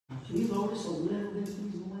Can you lower this a little bit,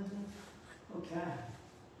 please, Melinda? Okay.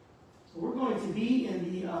 So we're going to be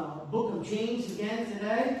in the book of James again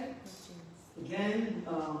today. Again,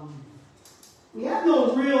 we have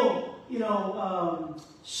no real,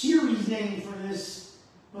 series name for this,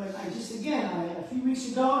 but a few weeks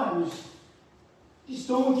ago, I was just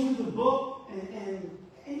going through the book, and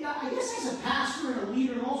I guess as a pastor and a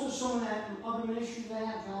leader, and also someone that other ministries I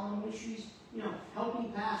have, Calvin ministries,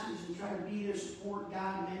 helping pastors and try to be their support,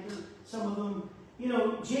 guide, mentor, some of them.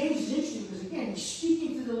 James is interesting because, again, he's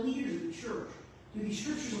speaking to the leaders of the church. Do these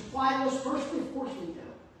scriptures apply to us personally? Of course they do.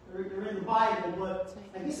 They're in the Bible, but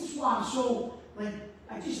I guess that's why I'm so,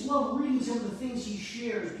 I just love reading some of the things he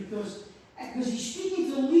shares because he's speaking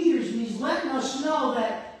to the leaders and he's letting us know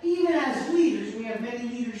that even as leaders, we have many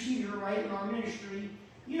leaders here, right, in our ministry,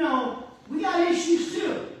 we got issues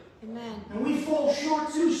too. Amen. And we fall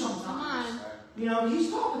short too sometimes.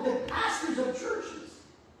 He's talking to pastors of churches.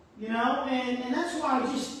 And that's why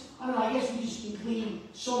I guess we just can glean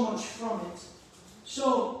so much from it.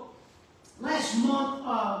 So, last month,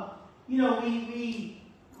 I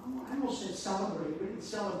almost said celebrate. We didn't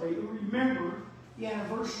celebrate. We remember the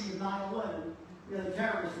anniversary of 9/11, the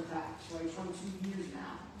terrorist attacks, right? 22 years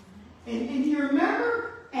now. And you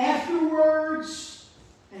remember afterwards,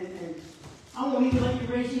 and I won't even let you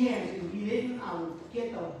raise your hands. If you didn't, I will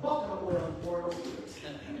get the bucket of oil and pour it over you.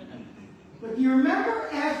 But do you remember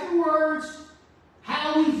afterwards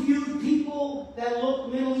how we viewed people that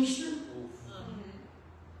looked Middle Eastern?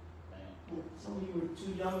 Some of you were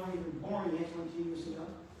too young or even born yet 22 years ago.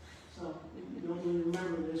 So you don't really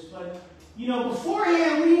remember this. But,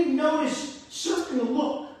 beforehand we didn't notice certain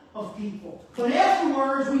look of people. But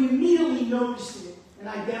afterwards we immediately noticed it and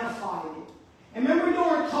identified it. And remember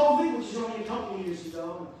during COVID, which is only a couple of years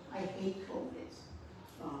ago, I hate COVID.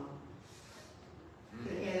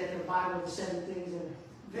 Add to the Bible, the 7 things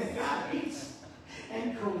that God hates,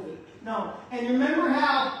 and COVID. No. And remember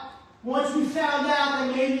how once we found out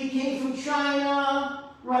that maybe it came from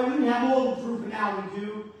China, right? We didn't have all the proof, but now we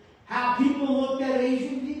do. How people looked at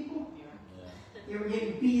Asian people. They were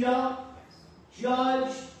getting beat up,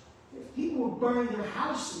 judged. People were burning their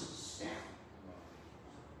houses down.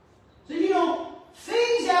 So,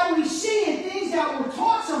 things that we see and things that we're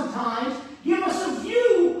taught sometimes give us a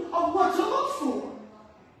view of what to look for.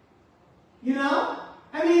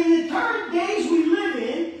 In the current days we live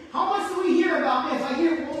in, how much do we hear about, if I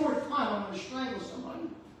hear it one more time, I'm going to strangle somebody?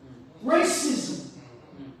 Racism.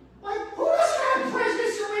 Who doesn't have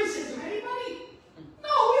prejudice or racism? Anybody? No,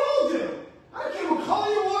 we all do. I don't care what color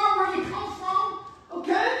you are, where you come from,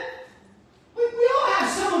 okay? We all have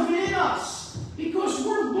some of it in us because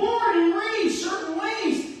we're born and raised certain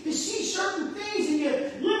ways to see certain things, and you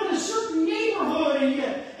live in a certain neighborhood,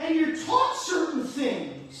 and you're taught certain things.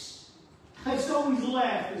 I just always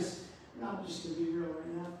laugh because, I'm just going to be real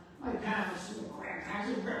right now. My parents and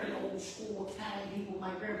grandparents are very old school Italian people. My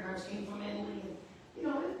grandparents came from Italy. And, they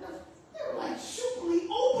were superly,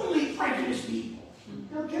 openly prejudiced people.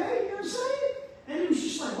 Okay? You know what I'm saying? And it was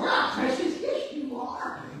just we're not prejudiced. Yes, you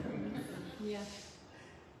are. Yeah.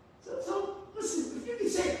 So listen, if you can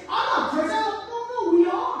say, I'm not prejudiced. No, we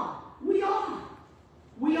are. We are.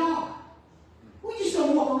 We are. We just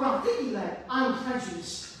don't walk around thinking that I'm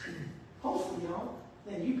prejudiced. Hopefully,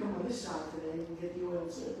 then you come on this side today and get the oil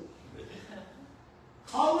too.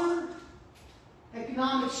 Color,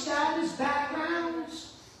 economic status,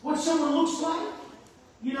 backgrounds, what someone looks like,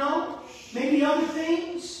 maybe other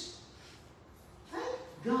things. Thank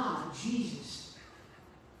God Jesus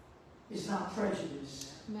is not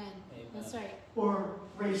prejudiced. Amen. That's right. Or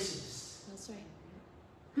racist. That's right.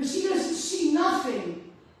 Because he doesn't see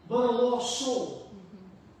nothing but a lost soul.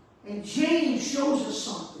 Mm-hmm. And James shows us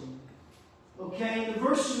something. Okay, the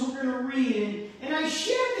verses we're going to read. And I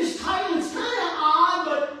shared this title. It's kind of odd,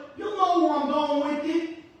 but you'll know where I'm going with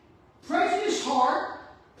it. Prejudice Heart,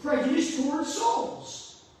 Prejudice Towards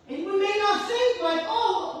Souls. And we may not think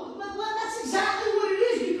that's exactly what it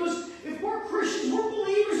is, because if we're Christians, we're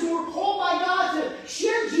believers, and we're called by God to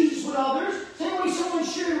share Jesus with others, same way someone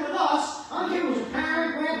shared it with us. I don't care if it was a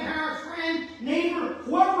parent, grandparent, friend, neighbor,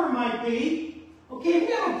 whoever it might be. Okay, if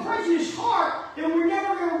we have a prejudiced heart, then we're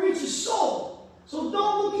never going to reach a soul. So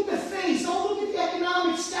don't look at the face. Don't look at the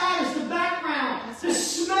economic status, the background, the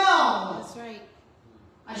smell. That's right.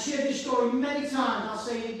 I shared this story many times. I'll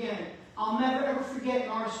say it again. I'll never ever forget in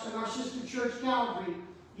our sister church, Calvary,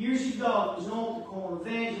 years ago, there was an altar call, an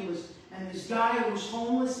evangelist, and this guy was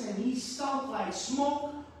homeless, and he stunk like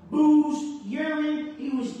smoke, booze, urine. He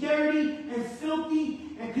was dirty and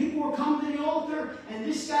filthy, and people were coming to the altar, and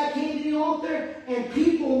this guy came to the altar, and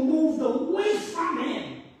people moved away from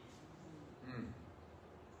him.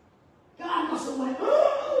 went,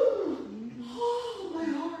 oh, my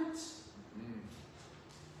heart.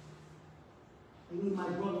 And me and my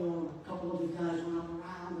brother-in-law, a couple other guys went up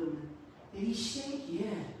around him. Did he stink?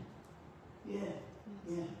 Yeah.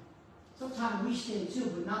 Sometimes we stink too,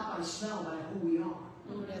 but not by smell, by who we are.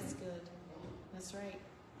 Oh, that's good. That's right.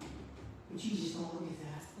 But Jesus don't look at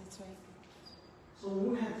that. That's right. So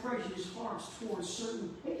when we have prejudiced hearts towards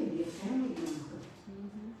certain, it can be a family member.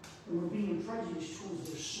 And we're being prejudiced towards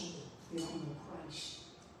their soul. They don't know Christ.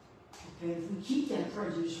 Okay? If we keep that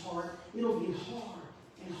prejudiced heart, it'll get hard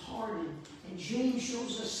and hardened. And James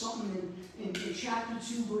shows us something in chapter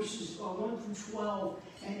 2, verses 1 through 12.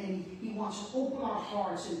 And he wants to open our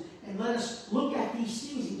hearts and let us look at these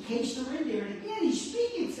things in case they're in there. And again, he's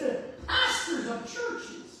speaking to pastors of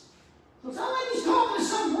churches. So it's not like he's talking to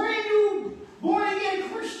some brand new, born-again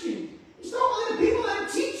Christian. He's talking to the people that are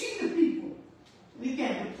teaching the people. And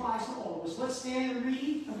again, it applies to all of us. Let's stand and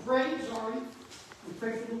read and pray. And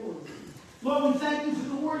pray for the Lord. Lord, we thank you for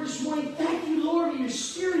the word this morning. Thank you, Lord, that your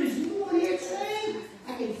Spirit is moving here today.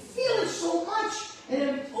 I can feel it so much. And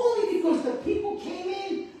it's only because the people came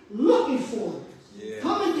in looking for it. Yeah.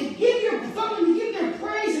 Coming to give their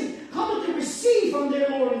praise and coming to receive from their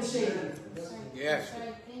Lord and Savior. Yes.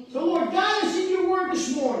 So, Lord, guide us in your word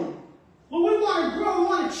this morning. Lord, we want to grow, we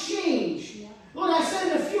want to change. Yeah. Lord, I said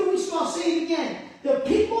it a few weeks ago, I'll say it again. The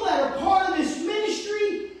people that are part of this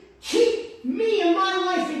ministry keep me and my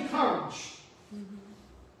life encouraged.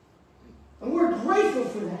 And we're grateful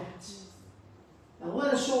for that. Now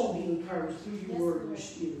let us all be encouraged through your word and your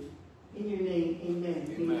Spirit. In your name,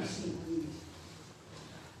 amen. Amen.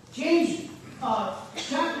 James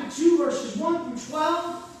chapter 2, verses 1 through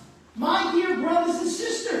 12. My dear brothers and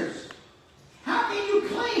sisters, how can you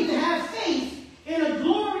claim to have faith in our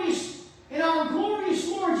glorious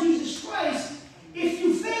Lord Jesus Christ if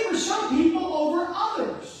you favor some people over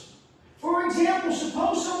others? For example,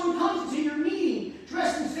 suppose someone comes into your meeting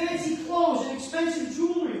dressed in fancy clothes and expensive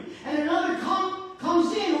jewelry, and another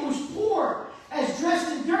comes in who is poor, as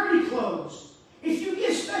dressed in dirty clothes. If you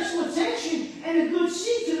give special attention and a good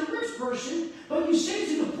seat to the rich person, but you say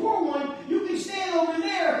to the poor one, you can stand over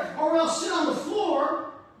there or else sit on the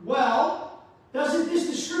floor, well, doesn't this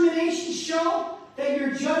discrimination show that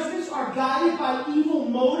your judgments are guided by evil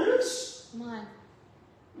motives? Come on.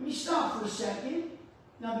 Let me stop for a second.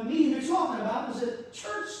 Now, the meeting they're talking about was a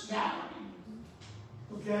church gathering.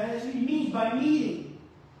 Okay? That's what he means by meeting.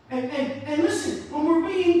 And listen, when we're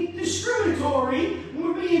being discriminatory, when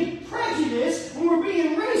we're being prejudiced, when we're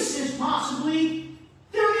being racist, possibly,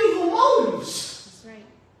 they're evil motives. That's right.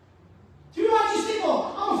 Do you not just think,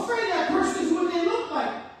 oh, I'm afraid that person is what they look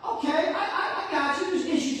like? Okay, I got you. There's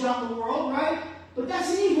issues out in the world, right? But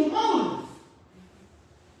that's an evil motive.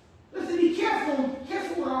 We have to be careful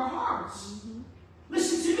with our hearts.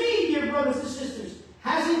 Listen to me, dear brothers and sisters.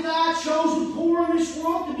 Hasn't God chosen the poor in this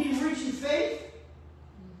world to be rich in faith?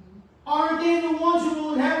 Aren't they the ones who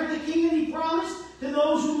will inherit the kingdom he promised to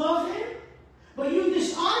those who love him? But you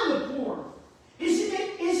dishonor the poor. Isn't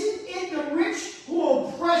it the rich who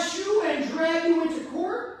oppress you and drag you into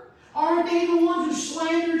court? Aren't they the ones who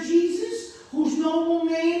slander Jesus, whose noble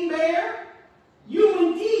name bear? Yes,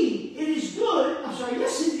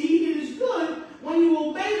 indeed, it is good when you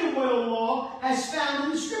obey the royal law as found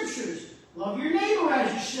in the Scriptures. Love your neighbor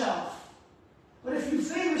as yourself. But if you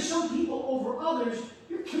favor some people over others,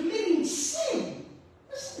 you're committing sin.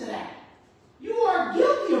 Listen to that. You are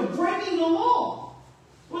guilty of breaking the law.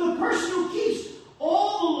 For the person who keeps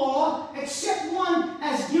all the law except one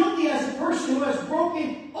as guilty as the person who has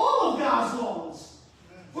broken all of God's laws.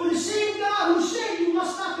 For the same God who said you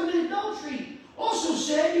must not commit adultery also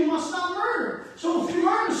said you must not murder. So if you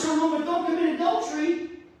murder someone but don't commit adultery,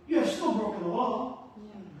 you have still broken the law.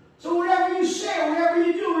 So whatever you say or whatever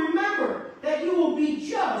you do, remember that you will be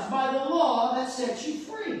judged by the law that sets you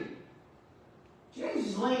free. James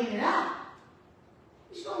is laying it out.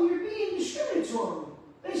 He's going, you're being discriminatory.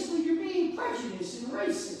 Basically, you're being prejudiced and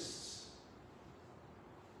racist.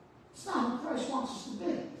 It's not who Christ wants us to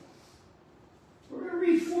be. We're going to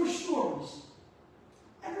read 4 stories.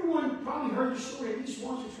 Everyone probably heard the story at least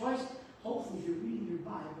once or twice. Hopefully, if you're reading your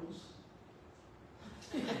Bibles.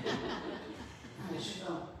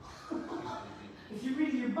 If you're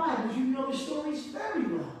reading your Bibles, you know the stories very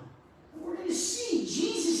well. And we're going to see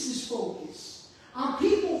Jesus' focus on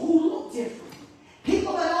people who look different.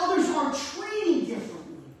 People that others are treating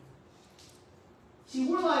differently. See,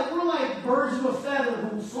 we're like birds of a feather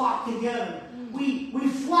who flock together. We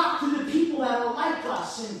flock to the people that are like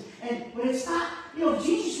us. But it's not,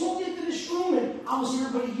 Jesus walked into this room, and obviously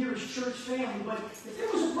everybody here is church family, but if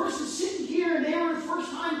there was a person sitting here and they were a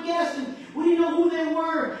first-time guest and we didn't know who they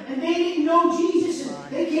were and they didn't know Jesus,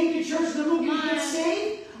 church, they're looking to get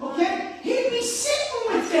saved. Okay? He'd be sitting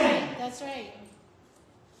with them. That's right.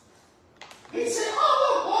 He'd say, oh,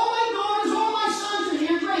 look, all my daughters, all my sons are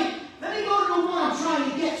here. Great. Let me go to the one I'm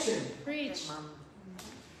trying to get to. Preach.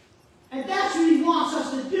 And that's what he wants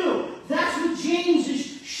us to do. That's what James is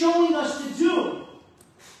showing us to do.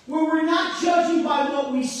 Where we're not judging by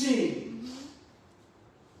what we see.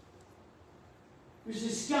 There's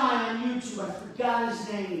this guy on YouTube, I forgot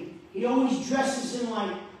his name. He always dresses in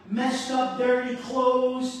like messed up, dirty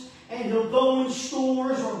clothes. And he'll go in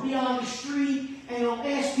stores or be on the street and he'll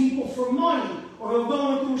ask people for money. Or he'll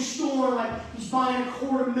go into a store like he's buying a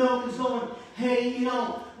quart of milk and he's going, hey, you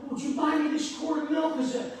know, would you buy me this quart of milk?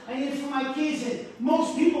 Because I need it for my kids. And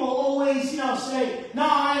most people will always, you know, say, no,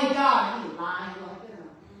 I ain't got it. He's lying like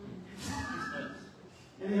that.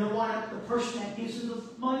 And he'll want the person that gives him the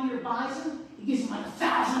money or buys him, he gives him like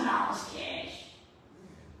 $1,000 cash.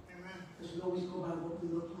 Because we always go by what we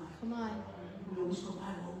look like. Come on. We always go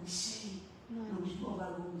by what we see. We always go by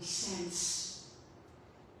what we sense.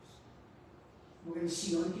 We're going to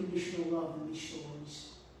see unconditional love in these stories.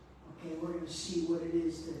 Okay, we're going to see what it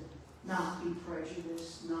is to not be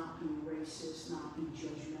prejudiced, not be racist, not be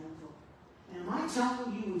judgmental. And am I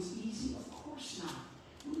telling you it's easy? Of course not.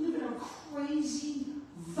 We live in a crazy,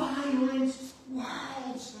 violent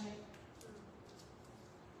world.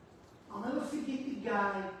 I'll never forget the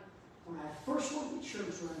guy when I first went to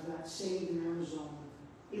church when I got saved in Arizona.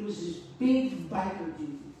 It was this big biker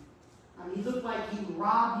dude. I mean, he looked like he'd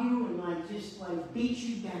rob you and just beat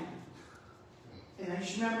you down. And I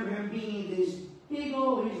just remember him being this big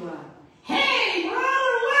old, he's like, hey,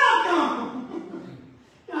 brother, welcome!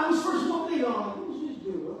 I was first walking on, who's this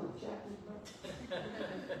dude? I'm like, check this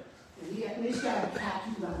out. And this guy had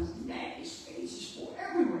tattoos on his neck, his face, his foot,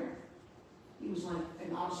 everywhere. He was like,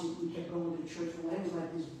 and obviously we kept going to church, and he was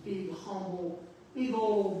like this big, humble, big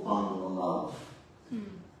old bundle of love.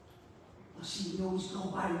 See, we always go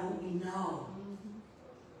by what we know.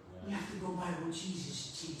 We have to go by what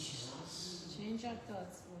Jesus teaches us. Change our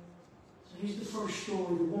thoughts, Lord. So here's the first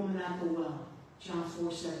story, the woman at the well. John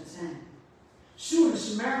 4:7-10. Soon a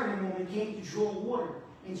Samaritan woman came to draw water,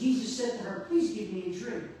 and Jesus said to her, please give me a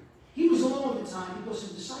drink. He was alone at the time because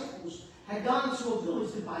his disciples had gone to a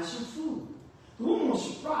village to buy some food. The woman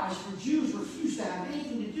was surprised, for Jews refused to have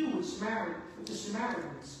anything to do with the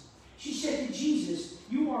Samaritans. She said to Jesus,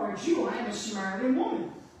 you are a Jew, I am a Samaritan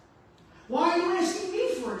woman. Why are you asking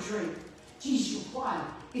me for a drink? Jesus replied,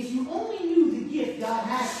 if you only knew the gift God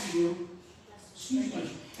has for you,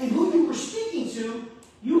 and who you were speaking to,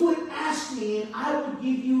 you would ask me and I would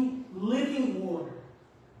give you living water.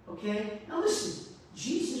 Okay? Now listen,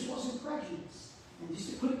 Jesus wasn't prejudiced. And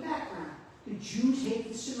just a quick background. The Jews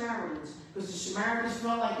hated the Samaritans because the Samaritans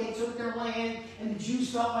felt like they took their land and the Jews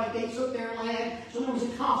felt like they took their land. So there was a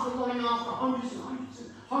conflict going on for hundreds and hundreds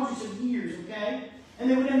and hundreds of years, okay? And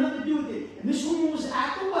they would have nothing to do with it. And this woman was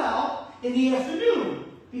at the well in the afternoon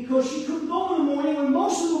because she couldn't go in the morning when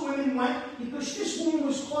most of the women went because this woman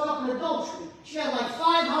was caught up in adultery. She had like 5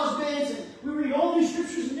 husbands, and we read all these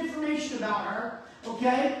scriptures and information about her,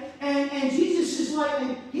 okay? And Jesus is like,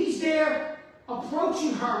 and he's there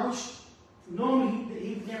approaching her, which normally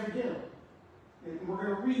he would never do. And we're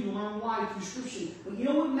going to read and learn why through Scripture. But you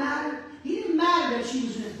know what mattered? It didn't matter that she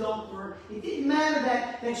was an adulterer. It didn't matter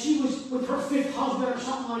that she was with her 5th husband or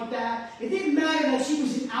something like that. It didn't matter that she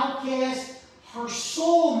was an outcast. Her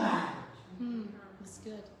soul mattered. That's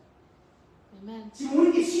good. Amen. See, when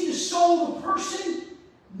we can see the soul of a person,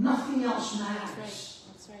 nothing else matters.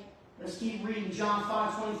 That's right. Let's keep reading John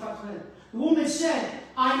 5:25. The woman said,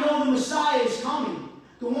 I know the Messiah is coming,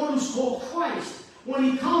 the one who's called Christ. When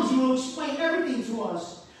he comes, he will explain everything to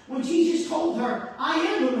us. When Jesus told her, I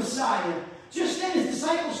am the Messiah, just then his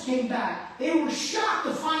disciples came back. They were shocked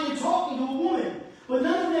to find him talking to a woman, but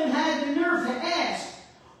none of them had the nerve to ask,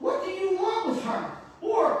 what do you want with her?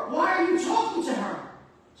 Or, why are you talking to her?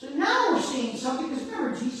 So now we're seeing something, because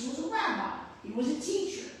remember, Jesus was a rabbi. He was a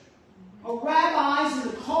teacher. Rabbis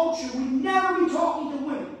in the culture would never be talking to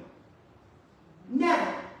women.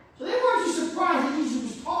 Never. So they weren't just surprised that Jesus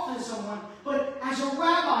was talking to someone, but as a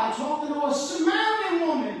rabbi talking to a Samaritan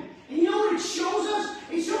woman. And you know what it shows us?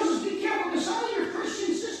 It shows us, be careful, because some of your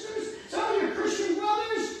Christian sisters, some of your Christian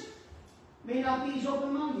brothers may not be as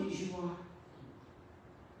open-minded as you are.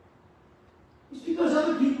 Just because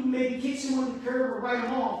other people maybe kick someone to the curb or write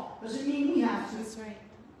them off doesn't mean we have to. That's right.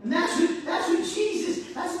 And that's what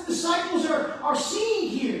Jesus, that's what disciples are seeing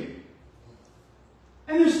here.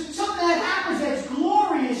 And there's something that happens that's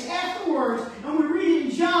glorious afterwards. And we read it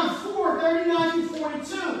in John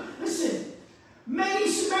 4:39-42. Listen, many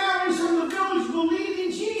Samaritans from the village believed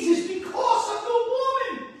in Jesus because of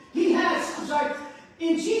the woman. He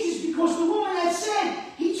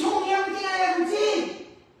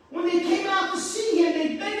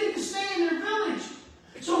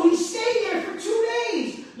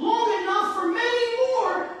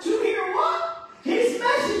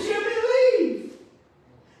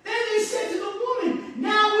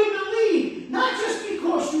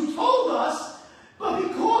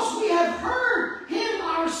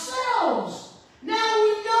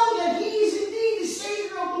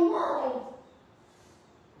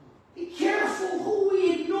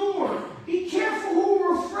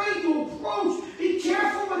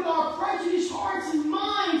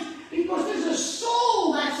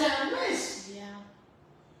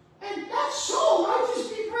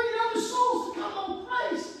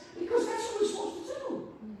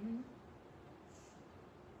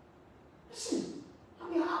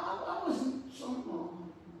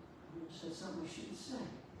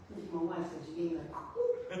wife that you gave me like,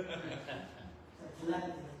 whoop. Like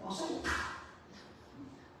telepathy. Like, all of a sudden,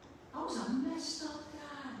 I was a messed up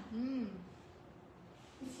guy.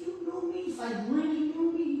 If you knew me, if I really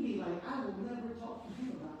knew me, you'd be like, I will never talk to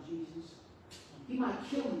him about Jesus. He might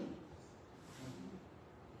kill me.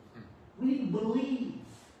 We didn't believe.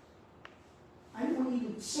 I didn't want you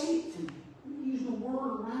to say it to me. You didn't use the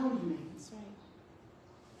word around me. That's right.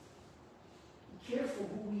 Be careful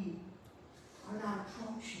who we are not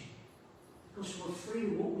approaching. Because we're afraid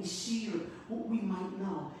of what we see or what we might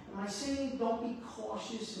know. Am I saying don't be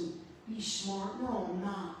cautious and be smart? No, I'm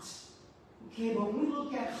not. Okay, but when we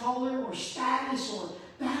look at color or status or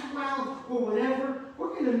background or whatever, we're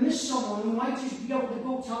going to miss someone who might just be able to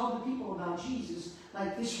go tell other people about Jesus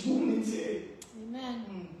like this woman did.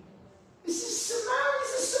 Amen. This is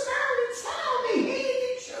Samaritan town. They hated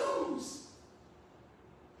the Jews.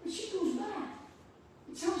 But she goes back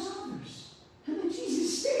and tells others. And then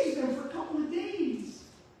Jesus stays there for a couple of days.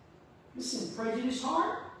 Listen, Prejudice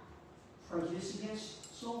Heart, Prejudice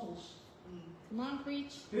Against Souls. Come on,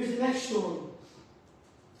 preach. Here's the next story.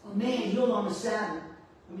 A man healed on the Sabbath.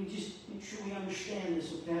 Let me just make sure we understand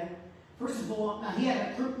this, okay? First of all, now he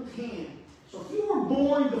had a crippled hand. So if you were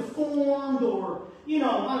born deformed or, I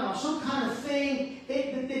don't know, some kind of thing,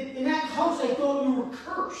 in that culture they thought you were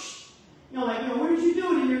cursed. What did you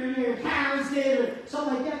do? Your parents did or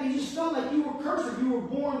something like that. They just felt like you were cursed or you were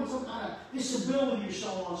born with some kind of disability or so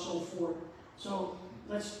on and so forth. So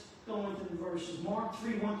let's go into the verses. Mark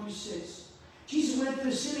 3, 1 through 6. Jesus went to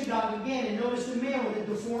the synagogue again and noticed a man with a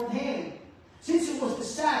deformed hand. Since it was the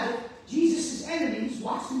Sabbath, Jesus' enemies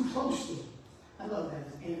watched him closely. I love that,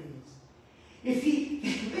 his enemies.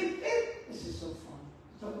 This is so fun.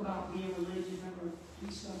 Talk about being religious. Remember,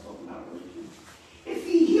 we start talking about religion. If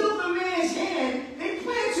he healed the man's hand, they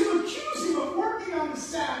planned to accuse him of working on the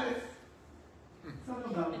Sabbath. Talk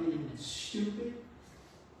about being stupid.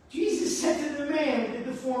 Jesus said to the man with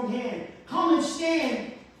the deformed hand, "Come and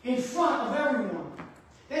stand in front of everyone."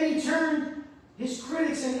 Then he turned his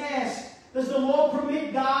critics and asked, "Does the law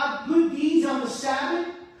permit God good deeds on the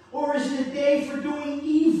Sabbath? Or is it a day for doing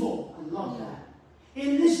evil?" I love that.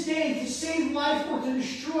 In this day to save life or to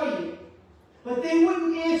destroy it. But they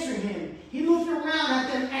wouldn't answer him. He looked around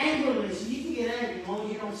at them angrily. So you can get angry as long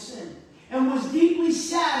as you don't sin. And was deeply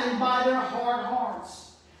saddened by their hard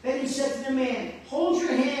hearts. Then he said to the man, "Hold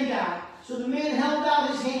your hand out." So the man held out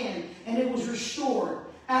his hand, and it was restored.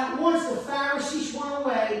 At once the Pharisees went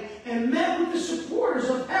away and met with the supporters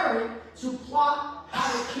of Herod to plot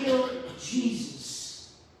how to kill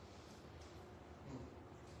Jesus.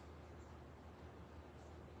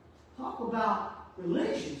 Talk about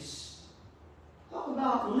religious. Talk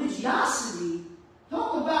about religiosity.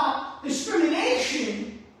 Talk about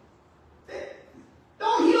discrimination.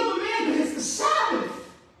 Don't heal the man because it's the Sabbath.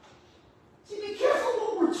 See, be careful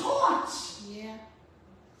what we're taught. Yeah.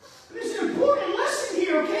 There's an important lesson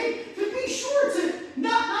here, okay? To be sure to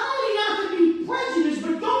not only not to be prejudiced,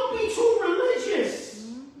 but don't be too religious.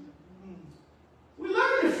 Mm-hmm. We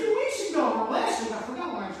learned a few weeks ago, or last week, I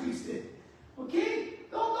forgot when I preached it. Okay?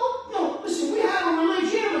 Don't, listen, we have a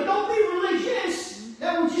religion, but don't be religious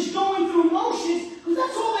that we're just going through motions, because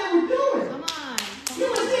that's all they were doing. Come on.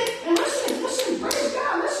 And listen, praise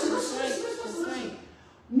God, listen.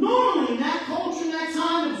 Normally, in that culture, in that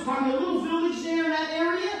time, there was probably a little village there in that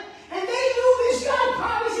area, and they knew this guy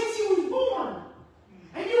probably since he was born.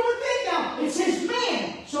 And you would think, now, it says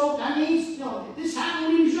man, so that means, this happened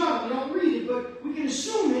when he was young. We don't read it, but we can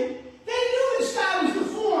assume it. They knew this guy was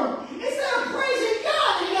deformed. Instead of praising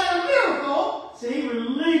God that he got a miracle, say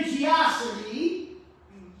religiosity,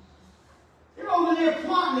 they're over there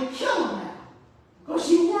plotting to kill him now. Because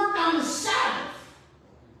he worked on the Sabbath.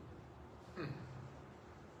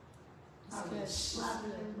 That's good. Slap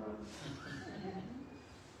it in, brother.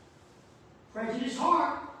 Prejudice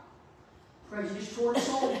Heart. Prejudice Towards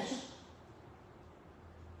Souls.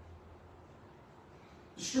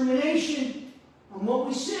 Discrimination on what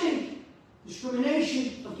we sing.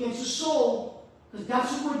 Discrimination against the soul. Because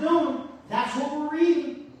that's what we're doing. That's what we're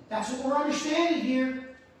reading. That's what we're understanding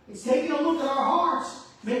here. It's taking a look at our hearts.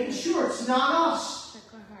 Making sure it's not us.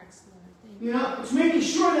 Check our hearts, Lord. It's making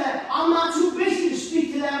sure that I'm not too busy to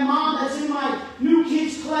speak to that mom that's in my new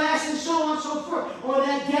kids class and so on and so forth. Or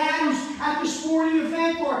that dad who's at the sporting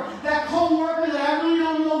event. Or that co-worker that I really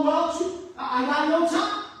don't know well to. I got no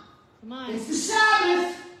time. Come on. It's the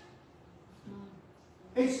Sabbath.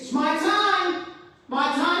 It's my time.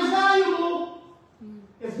 My time's valuable.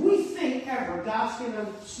 If we think ever we're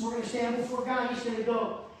going to stand before God, he's going to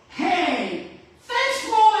go, "Hey, thanks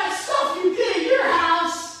for all that stuff you did in your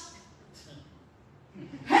house.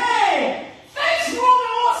 Hey, thanks for all the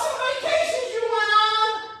awesome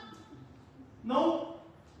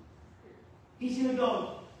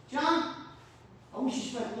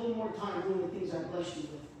things I blessed you with.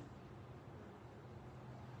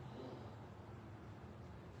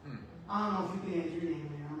 I don't know if you can add your name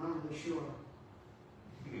there. I'm not really sure.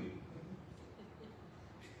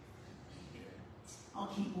 I'll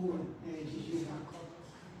keep moving.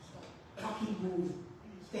 I'll keep moving.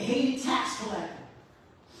 The hated tax collector.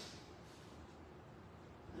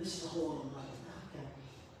 This is a whole other level. Okay.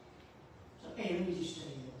 So, hey, let me just tell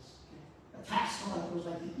you this. Okay? A tax collector was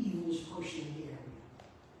like the evilest person in the area.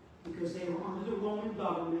 Because they were under the Roman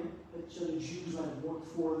government, so the Jews like worked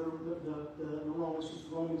for the Romans, because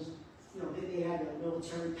the Romans, they had the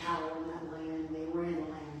military power in that land, and they ran the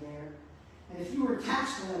land there. And if you were a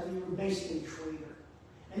tax collector, you were basically a traitor.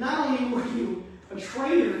 And not only were you a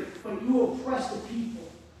traitor, but you oppressed the people.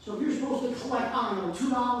 So if you're supposed to collect, I don't know,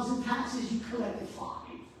 $2 in taxes, you collected 5.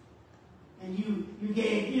 And you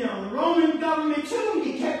gave, the Roman government 2, and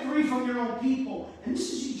you kept 3 from your own people. And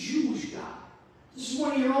this is a Jewish guy. This is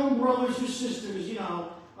one of your own brothers or sisters,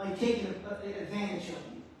 like taking advantage of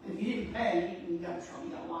you. And if you didn't pay, you got in trouble,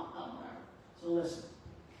 you got locked up, whatever. So listen.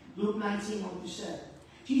 Luke 19, 1-7.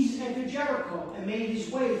 Jesus entered Jericho and made his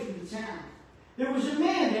way through the town. There was a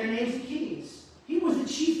man there named Zacchaeus. He was the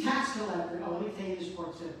chief tax collector. Oh, let me tell you this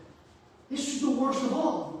part too. This was the worst of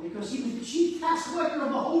all of them, because he was the chief tax collector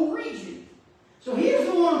of the whole region. So he was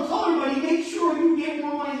the one who told everybody, make sure you get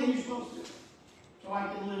more money than you're supposed to, so I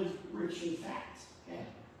can live rich and fat. Okay?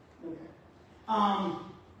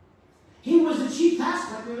 He was the chief tax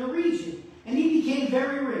collector in the region, and he became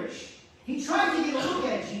very rich. He tried to get a look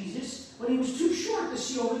at Jesus, but he was too short to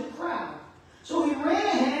see over the crowd. So he ran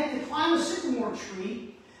ahead to climb a sycamore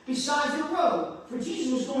tree beside the road, for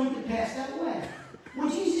Jesus was going to pass that way. When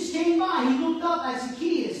Jesus came by, he looked up at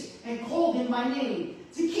Zacchaeus and called him by name.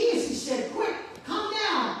 Zacchaeus, he said, quick, come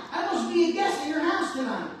down. I must be a guest at your house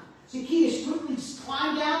tonight. Zacchaeus quickly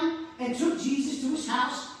climbed down and took Jesus to his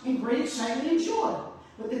house in great excitement and joy.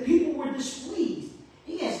 But the people were displeased.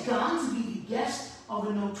 He has gone to be the guest of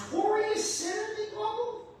a notorious sinner, they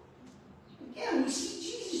grumbled. Again, we see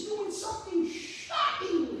Jesus doing something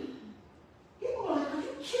shockingly. People are like, are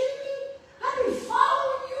you kidding me? I've been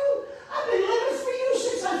following you. I've been living for you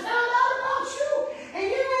since I found out about you. And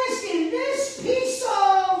you're asking this piece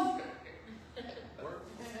of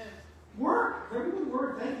work. Very good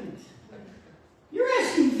word, thank you. You're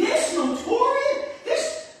asking this notorious,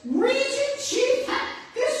 this region chief,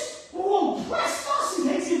 this who oppressed us and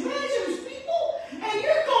takes advantage of his people, and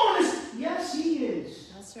you're going to... Yes, he is.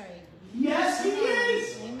 That's right. Yes, he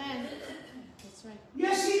is. Amen. That's right.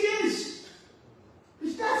 Yes, he is.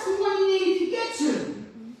 Because that's the one you need to get to.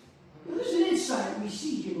 Now, there's an insight we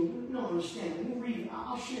see here, but we don't understand. We'll read it.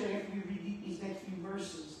 I'll share it after we read these next few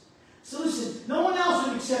verses. So listen, no one else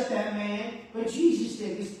would accept that man, but Jesus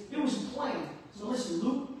did. It was a plan. So listen,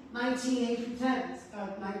 Luke 19, 8-10.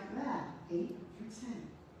 8-10.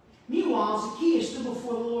 Meanwhile, Zacchaeus stood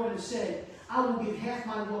before the Lord and said, I will give half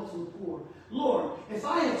my wealth to the poor. Lord, if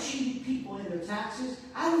I have cheated people in their taxes,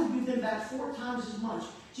 I will give them back 4 times as much.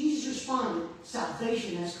 Jesus responded,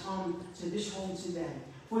 salvation has come to this home today.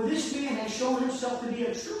 For this man has shown himself to be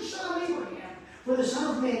a true son of Abraham. For the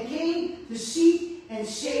Son of Man came to seek and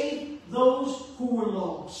save those who were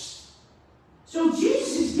lost. So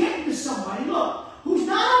Jesus is getting to somebody, look, who's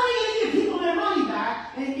not only going to give people their money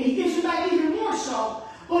back, and he gives them back even more so,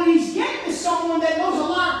 but he's getting to someone that knows a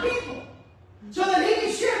lot of people, so that he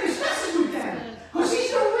can share this message with them. Because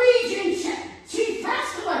he's the region chief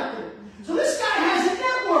tax collector. So this guy has a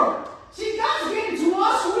network. See, God's getting to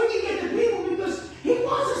us so we can get to people, because he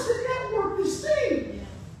wants us to network this thing.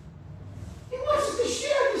 He wants us to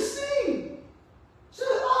share this thing so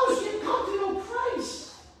that others can come to know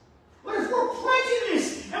Christ. But if we're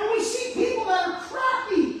prejudiced and we see people that are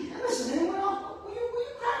crafty, and listen, anyone else, were you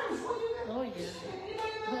crafty before you got? Oh, yeah. Anybody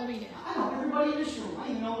know? Oh, yeah. I know everybody in this room. I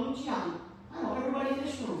even know Luke Young. I know everybody in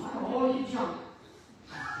this room. I know all you junk.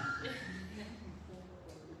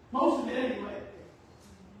 Most of it anyway.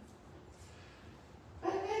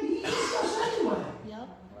 And he is us anyway. Yep.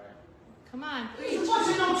 Come on. He's a bunch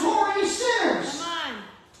of notorious sinners. Come on.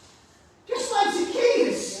 Just like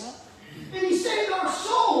Zacchaeus. Yep. And he saved our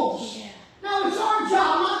souls. Yeah. Now it's our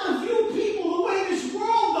job not to view people the way this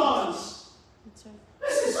world does. That's right.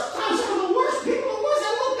 Listen, sometimes some of the worst people are the ones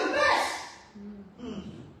that look the best.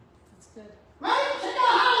 That's good. Right? Check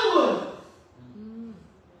out Hollywood.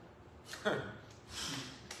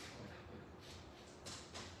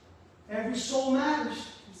 Every soul matters.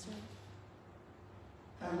 That's right.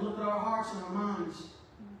 Gotta look at our hearts and our minds.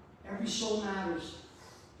 Every soul matters.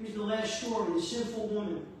 Here's the last story, the sinful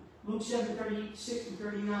woman. Luke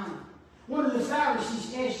 7:36-39. One of the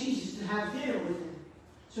Pharisees asked Jesus to have dinner with him.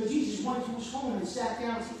 So Jesus went to his home and sat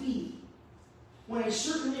down to eat. when a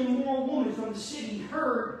certain immoral woman from the city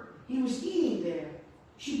heard he was eating there,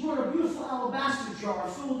 she brought a beautiful alabaster jar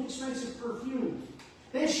filled with expensive perfume.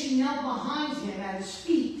 Then she knelt behind him at his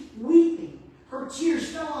feet, weeping. Her tears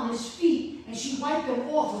fell on his feet, and she wiped them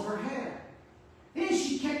off with her hair. Then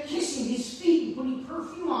she kept kissing his feet and putting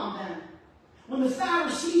perfume on them. When the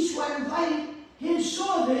Pharisees who had invited him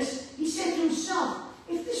saw this, he said to himself,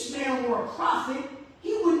 if this man were a prophet,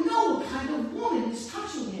 he would know what kind of woman is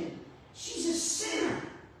touching him. She's a sinner.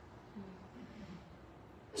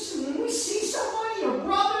 Listen, when we see somebody, a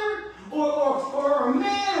brother, or a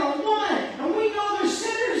man or a woman, and we know they're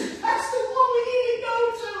sinners, that's the one we need to go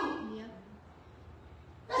to. Yep.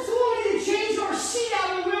 That's the one we need to change our seat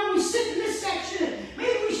out of where we sit in this section.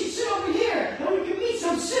 Maybe we should sit over here, and we can meet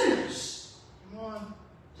some sinners. Come on.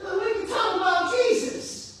 So that we can talk about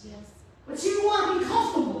Jesus. Yes. But see, we want to be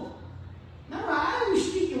comfortable. Now, I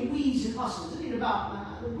always speak in we's and hustles. It ain't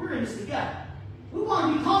about, we're in this together. We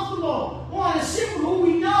want to be comfortable. We want to sit with who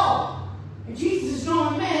we know. And Jesus is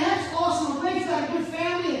going, man, that's awesome. I'm glad you got a good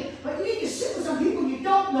family. But you need to sit with some people you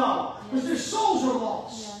don't know. Because their souls are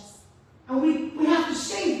lost. Yes. And we have to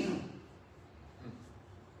save them.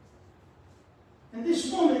 And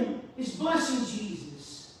this woman is blessing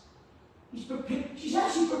Jesus. She's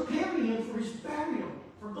actually preparing him for his burial,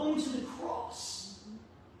 for going to the cross.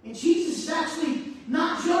 And Jesus is actually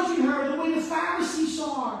not judging her the way the Pharisees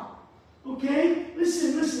are. Okay?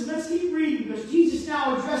 Listen. Let's keep reading because Jesus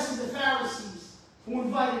now addresses the Pharisees who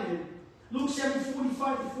invited him. Luke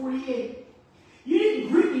 7:45-48. You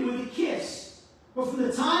didn't greet me with a kiss, but from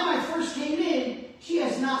the time I first came in, she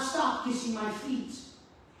has not stopped kissing my feet.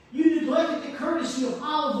 You neglected the courtesy of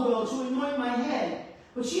olive oil to anoint my head,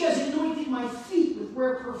 but she has anointed my feet with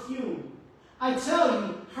rare perfume. I tell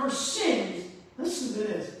you, her sins, listen to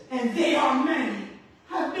this, and they are many,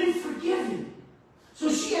 have been forgiven. So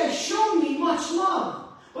she has shown me much love.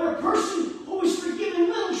 But a person who is forgiven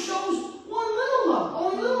little shows one little love,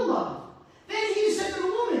 only little love. Then he said to the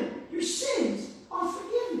woman, your sins are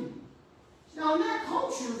forgiven. Now in that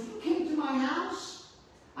culture, if you came to my house,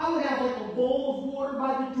 I would have like a bowl of water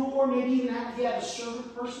by the door, maybe even if you had a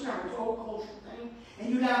servant person, that was a whole cultural thing, and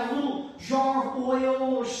you'd have a little jar of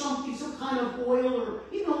oil or something, some kind of oil, or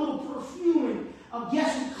even a little perfume, and a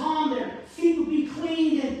guest would come, their feet would be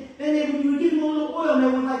cleaned, and then you would give them a little oil, and they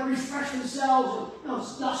would like refresh themselves. And,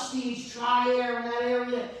 it's dusty, it's dry air in that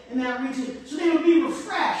area, in that region, so they would be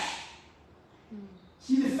refreshed.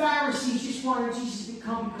 See, the Pharisees just wanted Jesus to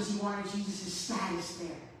come because he wanted Jesus' status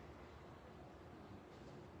there.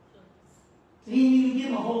 They didn't even give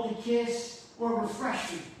him a holy kiss or a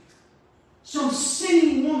refreshment. Some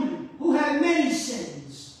sinning woman who had many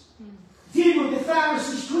sins did what the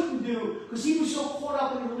Pharisees couldn't do because he was so caught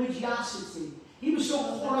up in religiosity. He was so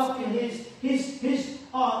caught up in his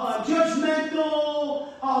judgmental,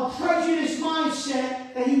 prejudiced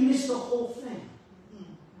mindset that he missed the whole thing.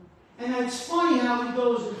 And it's funny how he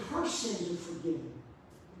goes, and her sins are forgiven.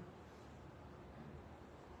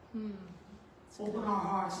 Open our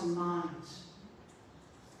hearts and minds.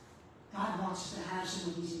 God wants us to have some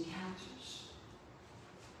of these encounters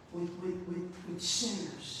with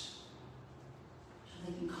sinners so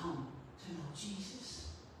they can come to know Jesus.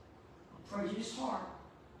 A prejudiced heart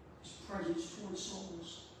is prejudice towards souls.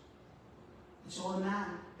 It's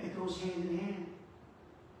automatic. It goes hand in hand.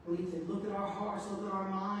 We need to look at our hearts, look at our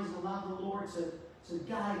minds, and allow the Lord to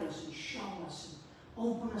guide us and show us and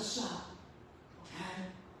open us up. Okay?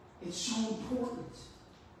 It's so important.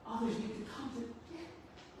 Others need to come to get.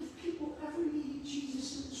 If people ever needed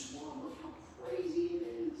Jesus in this world, look how crazy it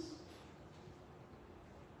is.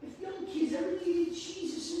 If young kids ever needed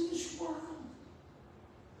Jesus in this world,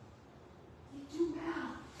 they do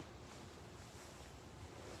now.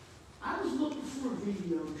 I was looking for a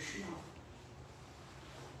video to show.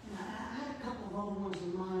 And I had a couple of other ones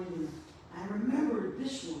in mind, and I remembered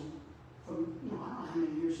this one from, I don't know how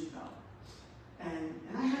many years ago. And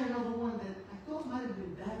I had another one that I thought might have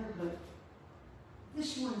been better, but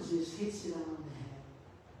this one just hits it on the head.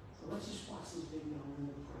 So let's just watch this video and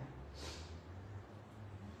we'll pray.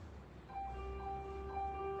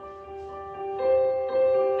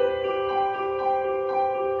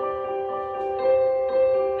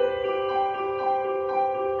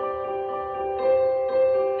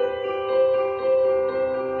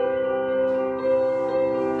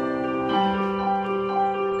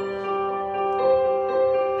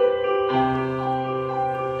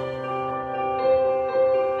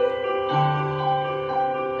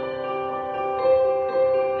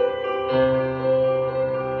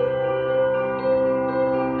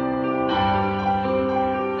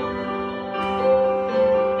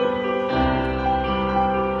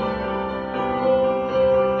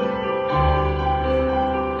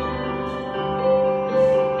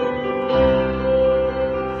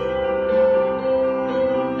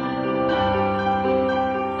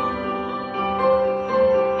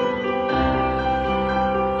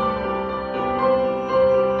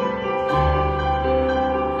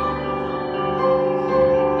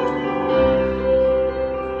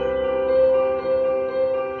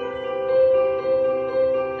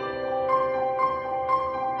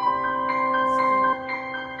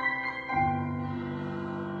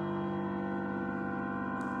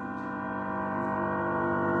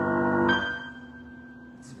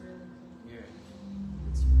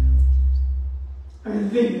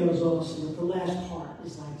 video is awesome, but the last part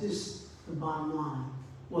is like this, the bottom line.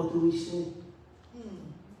 What do we see?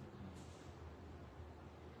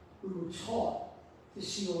 We were taught to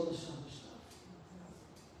see all this other stuff.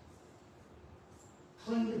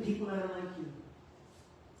 Cling to people that are like you.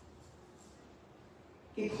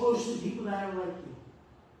 Get close to people that are like you.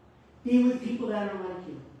 Be with people that are like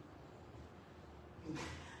you.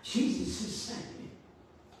 Jesus is saying,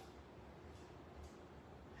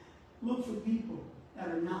 look for people that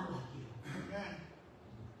are not like you.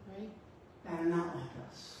 Right? That are not like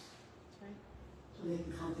us. That's right. So they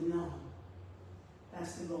can come to know Him.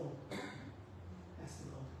 That's the goal. That's the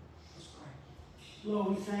goal. Let's pray. Lord,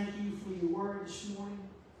 we thank you for your word this morning.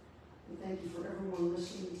 We thank you for everyone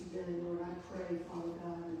listening today. Lord, I pray, Father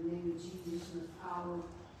God, in the name of Jesus and the power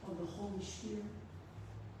of the Holy Spirit.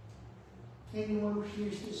 Anyone who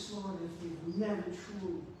hears this, Lord, if they've never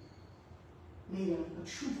truly made a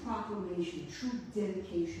true proclamation, a true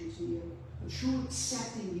dedication to you, a true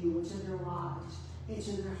accepting you into their lives,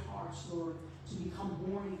 into their hearts, Lord, to become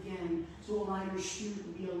born again, to allow your Spirit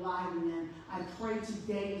to be alive in them. I pray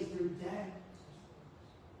today is their day.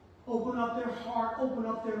 Open up their heart, open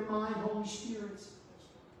up their mind, Holy Spirit.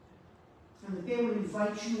 And that they would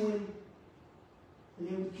invite you in, and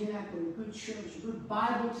they would connect with a good church, a good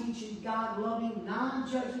Bible-teaching, God-loving,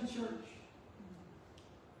 non-judging church.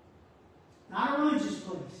 Not a religious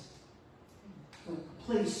place, but a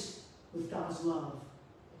place with God's love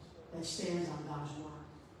that stands on God's word.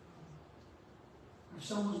 If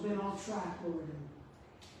someone's been off track, Lord, and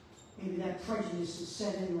maybe that prejudice is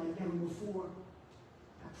set in like never before,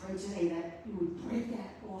 I pray today that you would break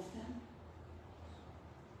that off them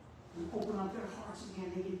and open up their hearts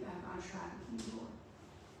again and get back on track with you, Lord.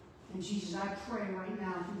 And Jesus, I pray right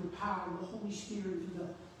now through the power of the Holy Spirit, through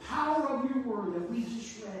the power of your word that we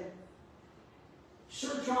just read,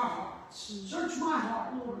 search our hearts. Search my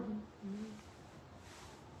heart, Lord.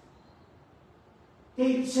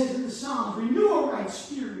 David says in the Psalms, renew a right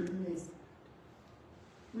spirit in me.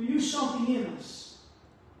 Renew something in us.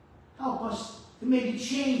 Help us to maybe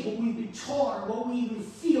change what we've been taught or what we even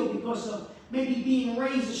feel because of maybe being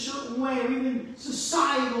raised a certain way or even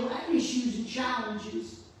societal issues and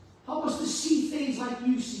challenges. Help us to see things like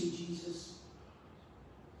you see, Jesus.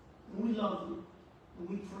 And we love you. And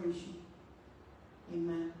we praise you.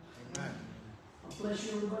 Amen. Amen. God bless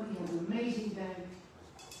you, everybody. Have an amazing day.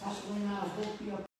 Pastor Wayne and I will both be up.